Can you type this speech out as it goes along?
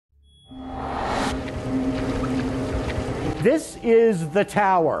This is the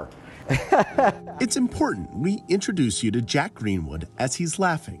tower. It's important we introduce you to Jack Greenwood as he's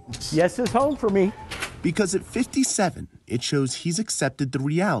laughing. Yes is home for me. Because at 57, it shows he's accepted the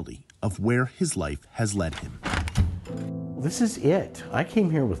reality of where his life has led him. This is it. I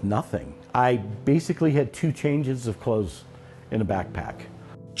came here with nothing. I basically had 2 changes of clothes in a backpack.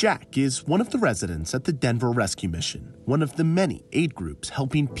 Jack is one of the residents at the Denver Rescue Mission, one of the many aid groups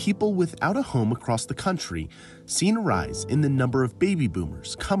helping people without a home across the country, seeing a rise in the number of baby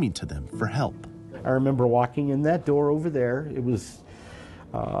boomers coming to them for help. I remember walking in that door over there. It was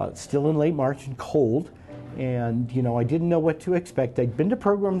still in late March and cold, and I didn't know what to expect. I'd been to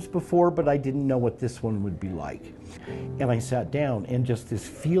programs before, but I didn't know what this one would be like. And I sat down, and just this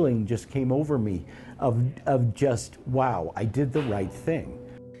feeling just came over me of just, wow, I did the right thing.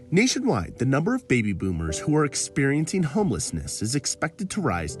 Nationwide, the number of baby boomers who are experiencing homelessness is expected to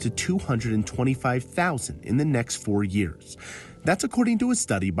rise to 225,000 in the next 4 years. That's according to a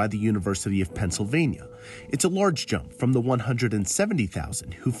study by the University of Pennsylvania. It's a large jump from the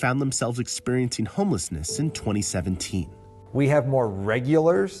 170,000 who found themselves experiencing homelessness in 2017. We have more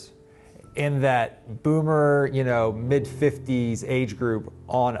regulars in that boomer, mid-50s age group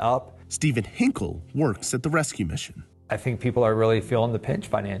on up. Stephen Hinkle works at the rescue mission. I think people are really feeling the pinch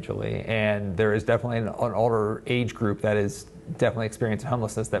financially, and there is definitely an older age group that is definitely experiencing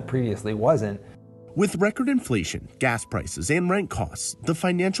homelessness that previously wasn't. With record inflation, gas prices, and rent costs, the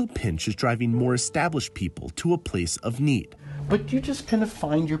financial pinch is driving more established people to a place of need. But you just kind of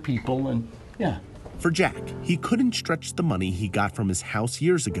find your people, and yeah. For Jack, he couldn't stretch the money he got from his house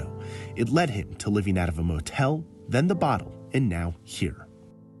years ago. It led him to living out of a motel, then the bottle, and now here.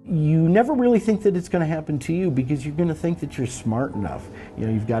 You never really think that it's going to happen to you because you're going to think that you're smart enough.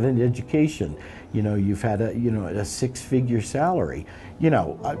 You've got an education. You've had a 6-figure salary.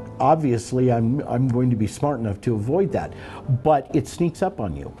 Obviously I'm going to be smart enough to avoid that, but it sneaks up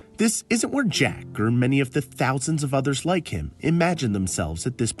on you. This isn't where Jack or many of the thousands of others like him imagine themselves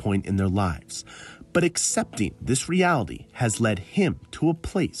at this point in their lives. But accepting this reality has led him to a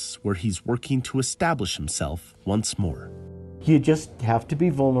place where he's working to establish himself once more. You just have to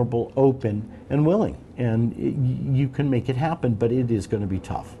be vulnerable, open, and willing. And you can make it happen, but it is going to be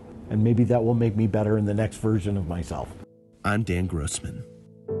tough. And maybe that will make me better in the next version of myself. I'm Dan Grossman.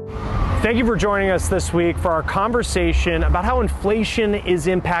 Thank you for joining us this week for our conversation about how inflation is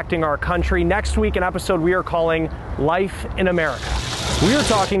impacting our country. Next week, an episode we are calling Life in America. We are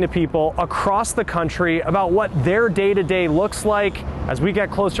talking to people across the country about what their day-to-day looks like as we get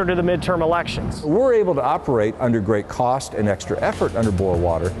closer to the midterm elections. We're able to operate under great cost and extra effort under boil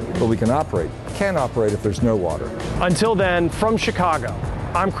water, but we can operate. Can't operate if there's no water. Until then, from Chicago,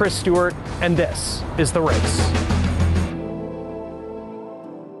 I'm Chris Stewart, and this is The Race.